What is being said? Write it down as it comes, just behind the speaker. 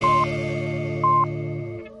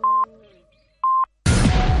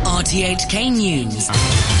RTHK News.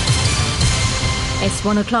 It's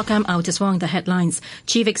 1 o'clock. I'm Altis Wong. The headlines.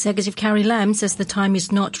 Chief Executive Carrie Lam says the time is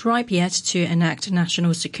not ripe yet to enact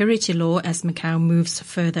national security law as Macau moves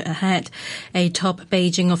further ahead. A top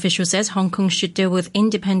Beijing official says Hong Kong should deal with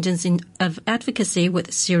independence of advocacy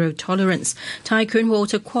with zero tolerance. Tycoon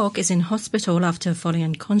Walter Kwok is in hospital after falling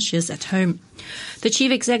unconscious at home. The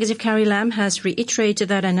Chief Executive Carrie Lam has reiterated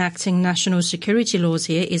that enacting national security laws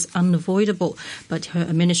here is unavoidable, but her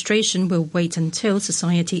administration will wait until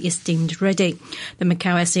society is deemed ready. The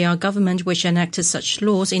Macau SAR government, which enacted such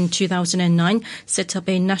laws in 2009, set up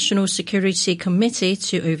a National Security Committee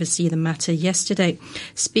to oversee the matter yesterday.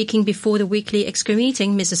 Speaking before the weekly EXCO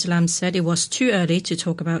meeting, Mrs. Lam said it was too early to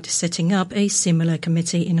talk about setting up a similar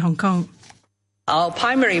committee in Hong Kong. Our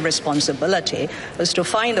primary responsibility is to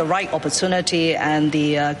find the right opportunity and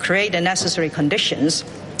create the necessary conditions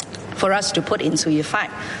for us to put into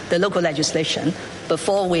effect the local legislation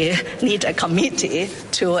before we need a committee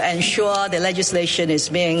to ensure the legislation is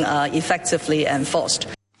being effectively enforced.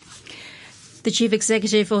 The chief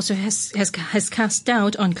executive also has cast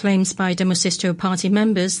doubt on claims by Demosisto party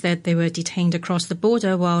members that they were detained across the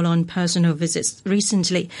border while on personal visits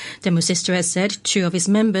recently. Demosisto has said 2 of his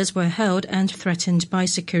members were held and threatened by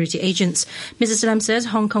security agents. Mrs. Lam says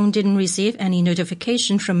Hong Kong didn't receive any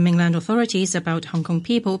notification from mainland authorities about Hong Kong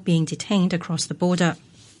people being detained across the border.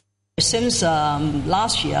 Since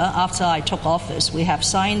last year, after I took office, we have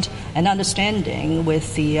signed an understanding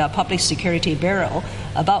with the Public Security Bureau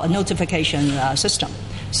about a notification system.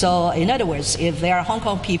 So, in other words, if there are Hong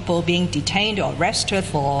Kong people being detained or arrested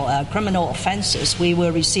for criminal offences, we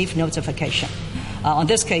will receive notification. On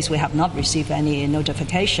this case, we have not received any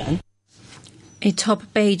notification. A top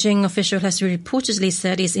Beijing official has reportedly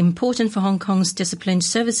said it's important for Hong Kong's disciplined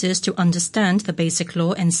services to understand the basic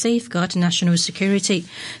law and safeguard national security.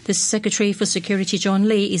 The Secretary for Security, John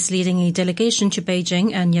Lee, is leading a delegation to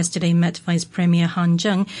Beijing and yesterday met Vice Premier Han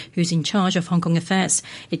Zheng, who's in charge of Hong Kong affairs.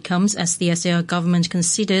 It comes as the SAR government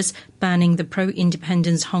considers banning the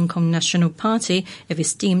pro-independence Hong Kong National Party if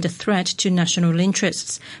it's deemed a threat to national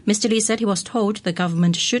interests. Mr. Lee said he was told the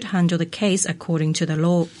government should handle the case according to the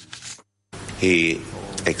law. He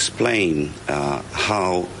explained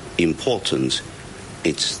how important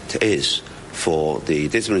it is for the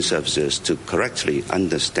disciplinary services to correctly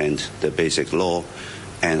understand the basic law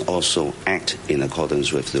and also act in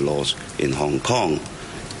accordance with the laws in Hong Kong.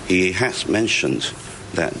 He has mentioned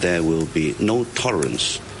that there will be no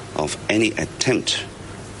tolerance of any attempt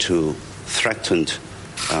to threaten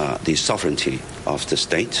the sovereignty of the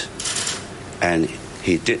state. And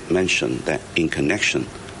he did mention that in connection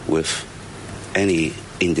with any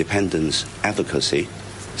independence advocacy,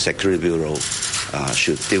 Security Bureau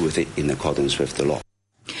should deal with it in accordance with the law.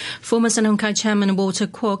 Former Sun Hung Kai Chairman Walter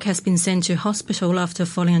Kwok has been sent to hospital after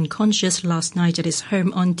falling unconscious last night at his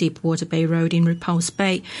home on Deepwater Bay Road in Repulse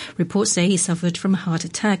Bay. Reports say he suffered from a heart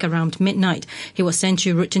attack around midnight. He was sent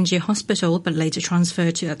to Ruttenji Hospital but later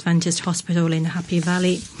transferred to Adventist Hospital in Happy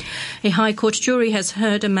Valley. A High Court jury has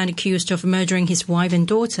heard a man accused of murdering his wife and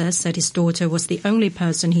daughter said his daughter was the only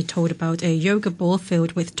person he told about a yoga ball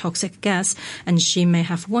filled with toxic gas and she may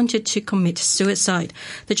have wanted to commit suicide.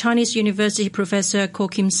 The Chinese University professor Ko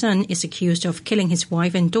Kim Sun is accused of killing his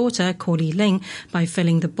wife and daughter, Ko Li Ling, by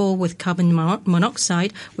filling the ball with carbon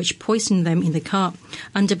monoxide, which poisoned them in the car.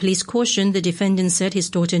 Under police caution, the defendant said his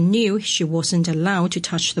daughter knew she wasn't allowed to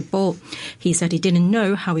touch the ball. He said he didn't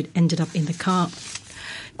know how it ended up in the car.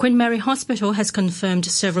 Queen Mary Hospital has confirmed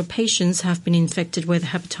several patients have been infected with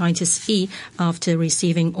hepatitis E after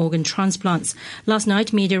receiving organ transplants. Last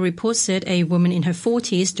night, media reports said a woman in her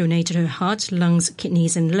 40s donated her heart, lungs,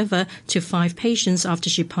 kidneys and liver to 5 patients after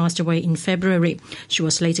she passed away in February. She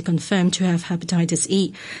was later confirmed to have hepatitis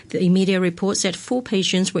E. The media report said 4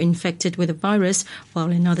 patients were infected with the virus, while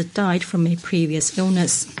another died from a previous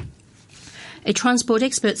illness. A transport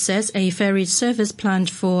expert says a ferry service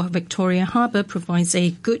planned for Victoria Harbour provides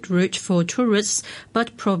a good route for tourists,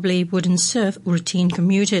 but probably wouldn't serve routine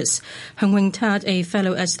commuters. Hung Wing Tat, a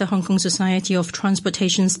fellow at the Hong Kong Society of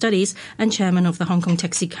Transportation Studies and chairman of the Hong Kong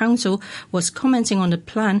Taxi Council, was commenting on the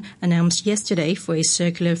plan announced yesterday for a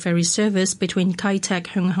circular ferry service between Kai Tak,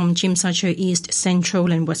 Hung Hom, Tsim Sha Tsui East,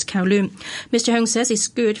 Central and West Kowloon. Mr. Hung says it's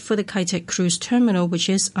good for the Kai Tak cruise terminal, which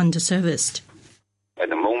is underserviced. At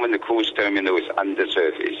the moment, the cruise terminal is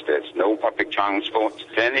underserviced. There's no public transport.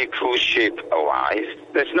 If any cruise ship arrives,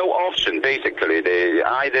 there's no option, basically. They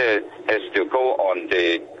either has to go on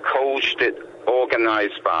the coast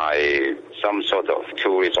organized by some sort of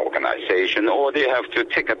tourist organization, or they have to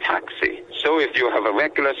take a taxi. So if you have a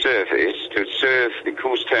regular service to serve the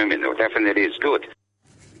cruise terminal, definitely it's good.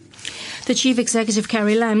 The Chief Executive,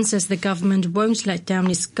 Carrie Lam, says the government won't let down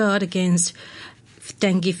its guard against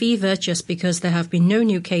dengue fever just because there have been no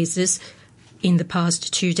new cases in the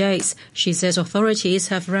past 2 days. She says authorities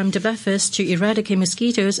have ramped up efforts to eradicate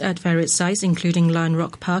mosquitoes at various sites, including Lion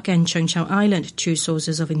Rock Park and Cheung Chau Island, 2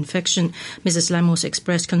 sources of infection. Mrs. Lam also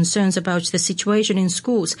expressed concerns about the situation in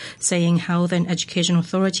schools, saying health and education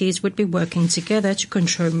authorities would be working together to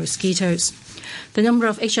control mosquitoes. The number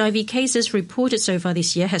of HIV cases reported so far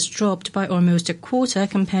this year has dropped by almost a quarter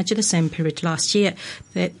compared to the same period last year.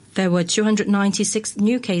 There were 296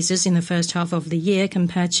 new cases in the first half of the year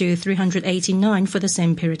compared to 389 for the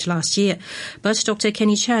same period last year. But Dr.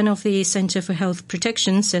 Kenny Chan of the Centre for Health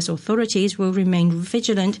Protection says authorities will remain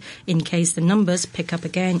vigilant in case the numbers pick up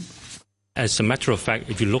again. As a matter of fact,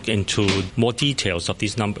 if you look into more details of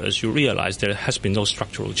these numbers, you realize there has been no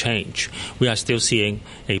structural change. We are still seeing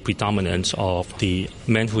a predominance of the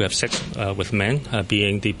men who have sex with men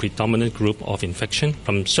being the predominant group of infection.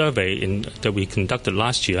 From survey that we conducted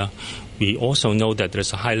last year, we also know that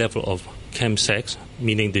there's a high level of chemsex,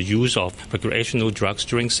 meaning the use of recreational drugs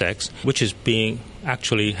during sex, which is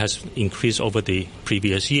has increased over the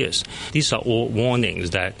previous years. These are all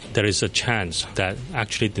warnings that there is a chance that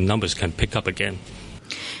actually the numbers can pick up again.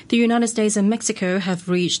 The United States and Mexico have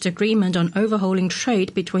reached agreement on overhauling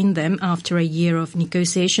trade between them after a year of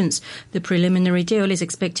negotiations. The preliminary deal is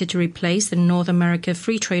expected to replace the North America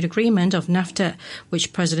Free Trade Agreement of NAFTA,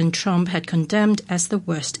 which President Trump had condemned as the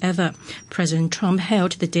worst ever. President Trump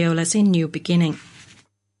hailed the deal as a new beginning.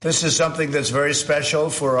 This is something that's very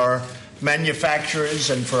special for our manufacturers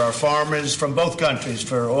and for our farmers from both countries,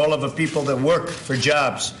 for all of the people that work for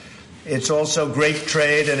jobs. It's also great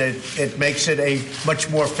trade, and it makes it a much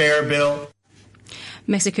more fair bill.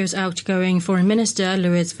 Mexico's outgoing Foreign Minister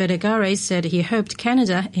Luis Videgaray said he hoped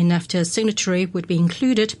Canada, a NAFTA signatory, would be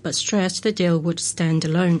included, but stressed the deal would stand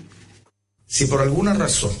alone. Si por alguna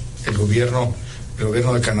razón el gobierno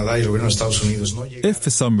de Canadá y el gobierno de Estados Unidos no llegan. If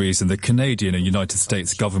for some reason the Canadian and United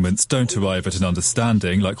States governments don't arrive at an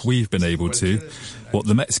understanding like we've been able to, what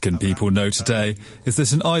the Mexican people know today is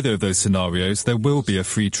that in either of those scenarios there will be a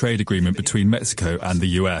free trade agreement between Mexico and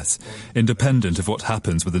the US, independent of what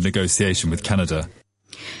happens with the negotiation with Canada.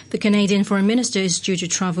 The Canadian Foreign Minister is due to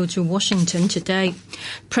travel to Washington today.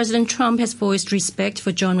 President Trump has voiced respect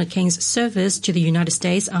for John McCain's service to the United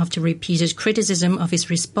States after repeated criticism of his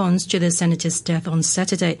response to the senator's death on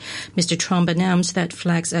Saturday. Mr. Trump announced that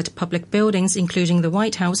flags at public buildings, including the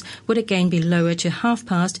White House, would again be lowered to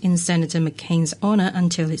half-mast in Senator McCain's honor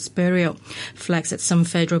until his burial. Flags at some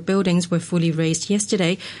federal buildings were fully raised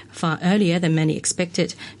yesterday, far earlier than many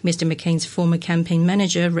expected. Mr. McCain's former campaign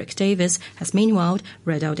manager, Rick Davis, has meanwhile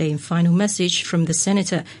read out a final message from the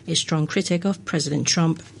senator, a strong critic of President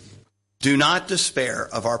Trump. Do not despair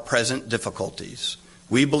of our present difficulties.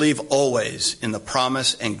 We believe always in the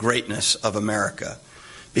promise and greatness of America,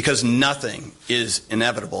 because nothing is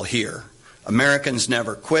inevitable here. Americans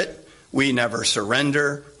never quit. We never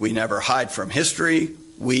surrender. We never hide from history.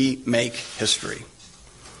 We make history.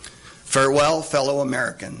 Farewell, fellow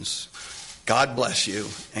Americans. God bless you,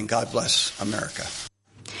 and God bless America.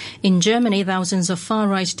 In Germany, thousands of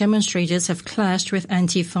far-right demonstrators have clashed with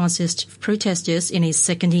anti-fascist protesters in a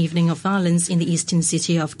second evening of violence in the eastern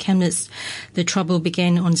city of Chemnitz. The trouble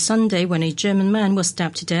began on Sunday when a German man was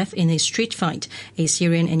stabbed to death in a street fight. A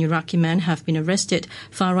Syrian and Iraqi man have been arrested.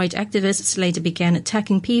 Far-right activists later began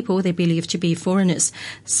attacking people they believed to be foreigners.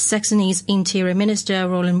 Saxony's Interior Minister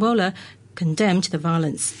Roland Wohler condemned the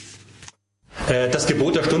violence. Das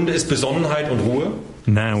Gebot der Stunde ist Besonnenheit und Ruhe.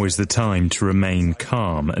 Now is the time to remain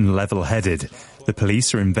calm and level-headed. The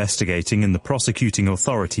police are investigating and the prosecuting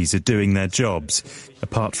authorities are doing their jobs.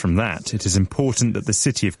 Apart from that, it is important that the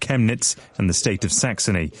city of Chemnitz and the state of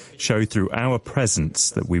Saxony show through our presence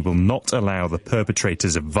that we will not allow the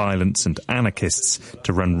perpetrators of violence and anarchists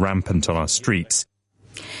to run rampant on our streets.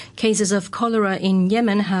 Cases of cholera in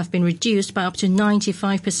Yemen have been reduced by up to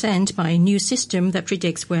 95% by a new system that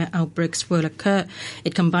predicts where outbreaks will occur.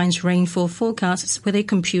 It combines rainfall forecasts with a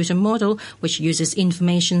computer model which uses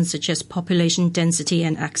information such as population density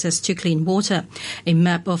and access to clean water. A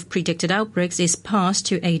map of predicted outbreaks is passed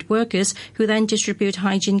to aid workers who then distribute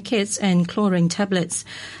hygiene kits and chlorine tablets.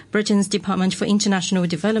 Britain's Department for International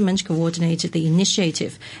Development coordinated the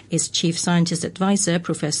initiative. Its chief scientist advisor,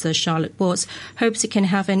 Professor Charlotte Watts, hopes it can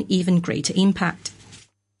have an even greater impact.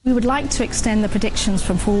 We would like to extend the predictions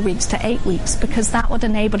from 4 weeks to 8 weeks because that would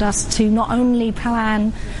enable us to not only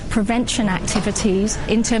plan prevention activities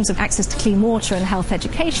in terms of access to clean water and health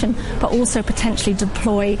education, but also potentially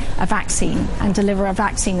deploy a vaccine and deliver a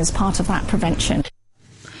vaccine as part of that prevention.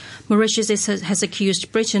 Mauritius has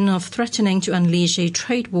accused Britain of threatening to unleash a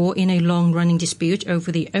trade war in a long-running dispute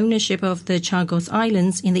over the ownership of the Chagos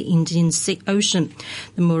Islands in the Indian Ocean.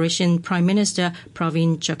 The Mauritian Prime Minister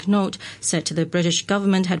Pravin Jugnauth said the British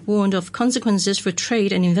government had warned of consequences for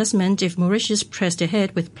trade and investment if Mauritius pressed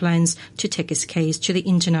ahead with plans to take its case to the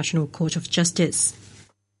International Court of Justice.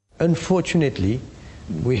 Unfortunately,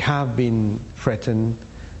 we have been threatened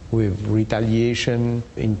with retaliation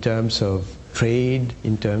in terms of trade,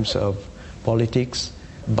 in terms of politics,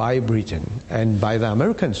 by Britain and by the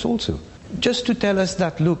Americans also. Just to tell us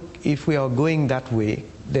that, look, if we are going that way,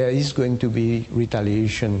 there is going to be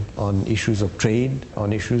retaliation on issues of trade,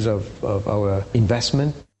 on issues of our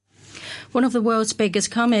investment. One of the world's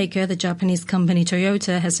biggest car maker, the Japanese company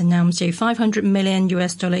Toyota, has announced a $500 million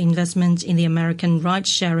investment in the American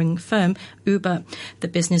ride-sharing firm Uber. The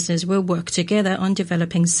businesses will work together on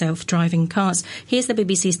developing self-driving cars. Here's the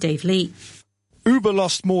BBC's Dave Lee. Uber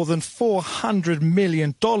lost more than $400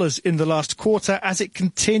 million in the last quarter as it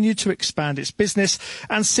continued to expand its business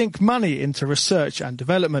and sink money into research and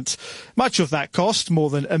development. Much of that cost, more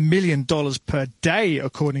than $1 million per day,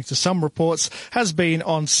 according to some reports, has been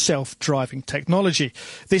on self-driving technology.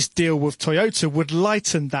 This deal with Toyota would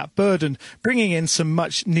lighten that burden, bringing in some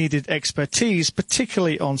much-needed expertise,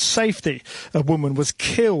 particularly on safety. A woman was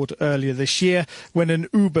killed earlier this year when an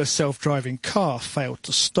Uber self-driving car failed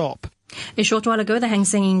to stop. A short while ago, the Hang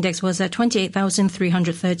Seng Index was at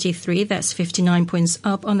 28,333. That's 59 points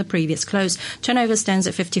up on the previous close. Turnover stands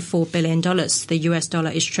at $54 billion. The US dollar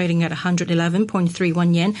is trading at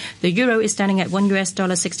 111.31 yen. The euro is standing at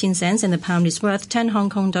 $1.16, and the pound is worth 10 Hong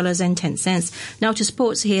Kong dollars and 10 cents. Now to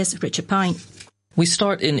sports, here's Richard Pine. We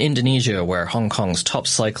start in Indonesia, where Hong Kong's top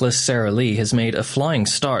cyclist Sarah Lee has made a flying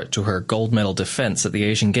start to her gold medal defence at the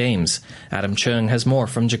Asian Games. Adam Chung has more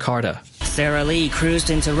from Jakarta. Sarah Lee cruised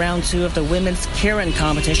into round 2 of the women's Kirin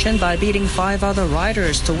competition by beating 5 other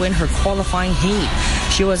riders to win her qualifying heat.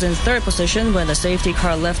 She was in 3rd position when the safety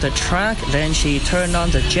car left the track. Then she turned on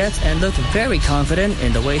the jets and looked very confident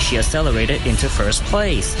in the way she accelerated into 1st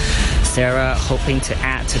place. Sarah hoping to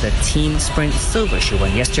add to the team sprint silver she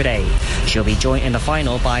won yesterday. She'll be joined in the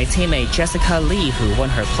final by teammate Jessica Lee, who won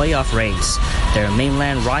her playoff race. Their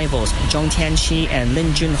mainland rivals Zhong Tianqi and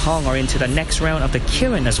Lin Junhong are into the next round of the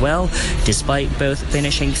Kirin as well, despite both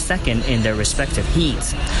finishing 2nd in their respective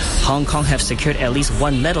heats. Hong Kong have secured at least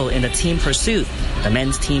 1 medal in the team pursuit. The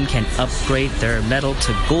men's team can upgrade their medal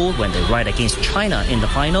to gold when they ride against China in the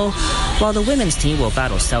final, while the women's team will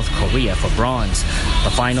battle South Korea for bronze. The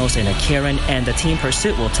finals in the Kirin and the team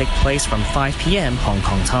pursuit will take place from 5 p.m. Hong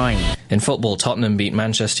Kong time. In football, Tottenham beat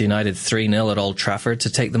Manchester United 3-0 at Old Trafford to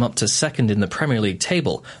take them up to 2nd in the Premier League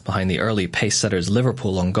table, behind the early pace-setters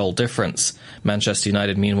Liverpool on goal difference. Manchester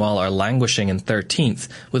United, meanwhile, are languishing in 13th,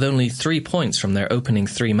 with only 3 points from their opening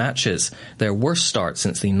 3 matches, their worst start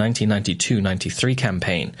since the 1992-93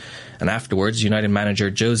 campaign. And afterwards, United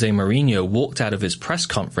manager Jose Mourinho walked out of his press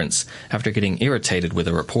conference after getting irritated with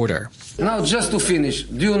a reporter. Now, just to finish,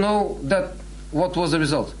 do you know that what was the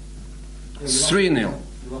result? 3-0.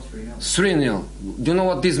 3-0. Do you know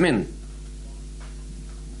what this means?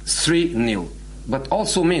 3-0. But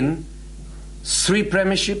also mean 3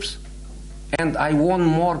 premierships, and I won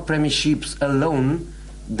more premierships alone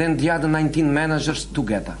than the other 19 managers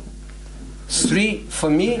together. 3 for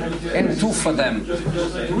me and 2 for them.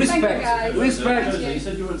 Respect,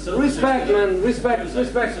 man, respect.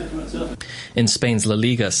 In Spain's La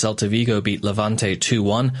Liga, Celta Vigo beat Levante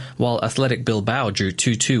 2-1, while Athletic Bilbao drew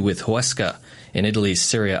 2-2 with Huesca. In Italy's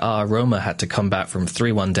Serie A, Roma had to come back from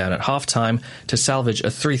 3-1 down at half-time to salvage a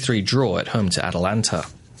 3-3 draw at home to Atalanta.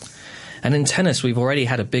 And in tennis, we've already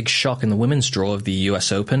had a big shock in the women's draw of the US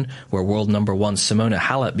Open, where world number 1 Simona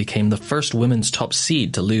Halep became the first women's top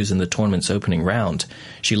seed to lose in the tournament's opening round.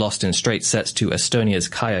 She lost in straight sets to Estonia's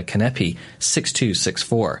Kaia Kanepi, 6-2,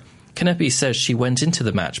 6-4. Kanepi says she went into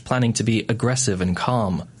the match planning to be aggressive and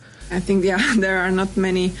calm. I think there are not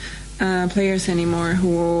many players anymore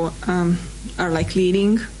who are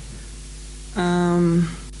leading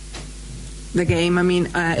the game. I mean,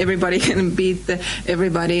 everybody can beat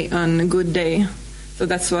everybody on a good day. So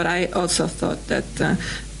that's what I also thought, that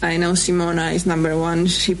I know Simona is number 1.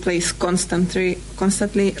 She plays constantly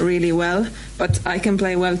really well, but I can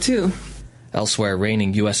play well too. Elsewhere,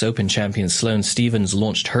 reigning US Open champion Sloane Stephens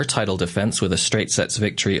launched her title defense with a straight sets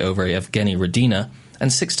victory over Evgeny Rodina,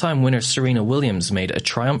 and 6-time winner Serena Williams made a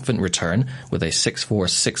triumphant return with a 6-4,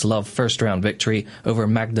 6-love first-round victory over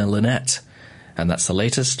Magda Linette. And that's the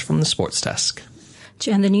latest from the Sports Desk.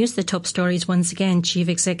 To end the news, the top stories once again. Chief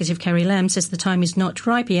Executive Carrie Lam says the time is not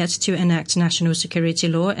ripe yet to enact national security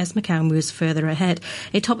law as Macau moves further ahead.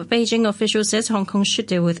 A top Beijing official says Hong Kong should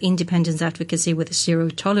deal with independence advocacy with zero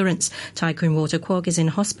tolerance. Tycoon Walter Kwok is in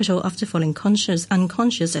hospital after falling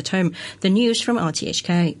unconscious at home. The news from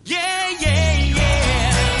RTHK. Yeah, yeah, yeah.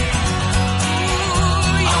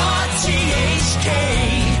 Ooh, RTHK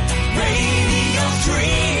Radio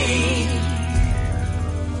 3.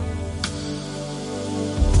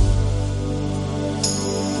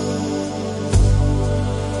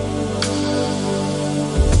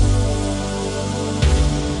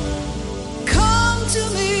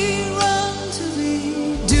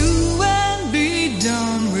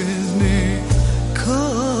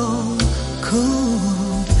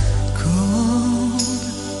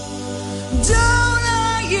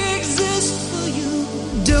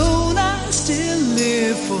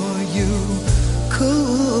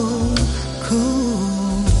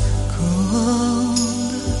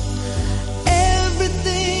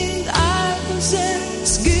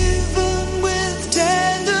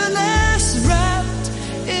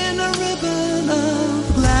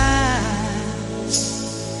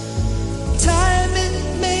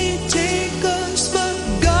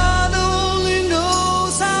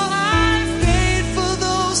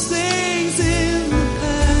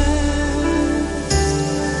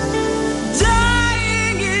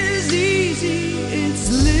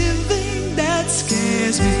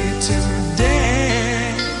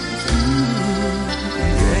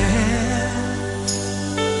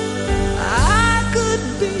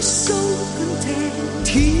 So content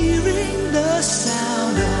hearing the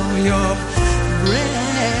sound of your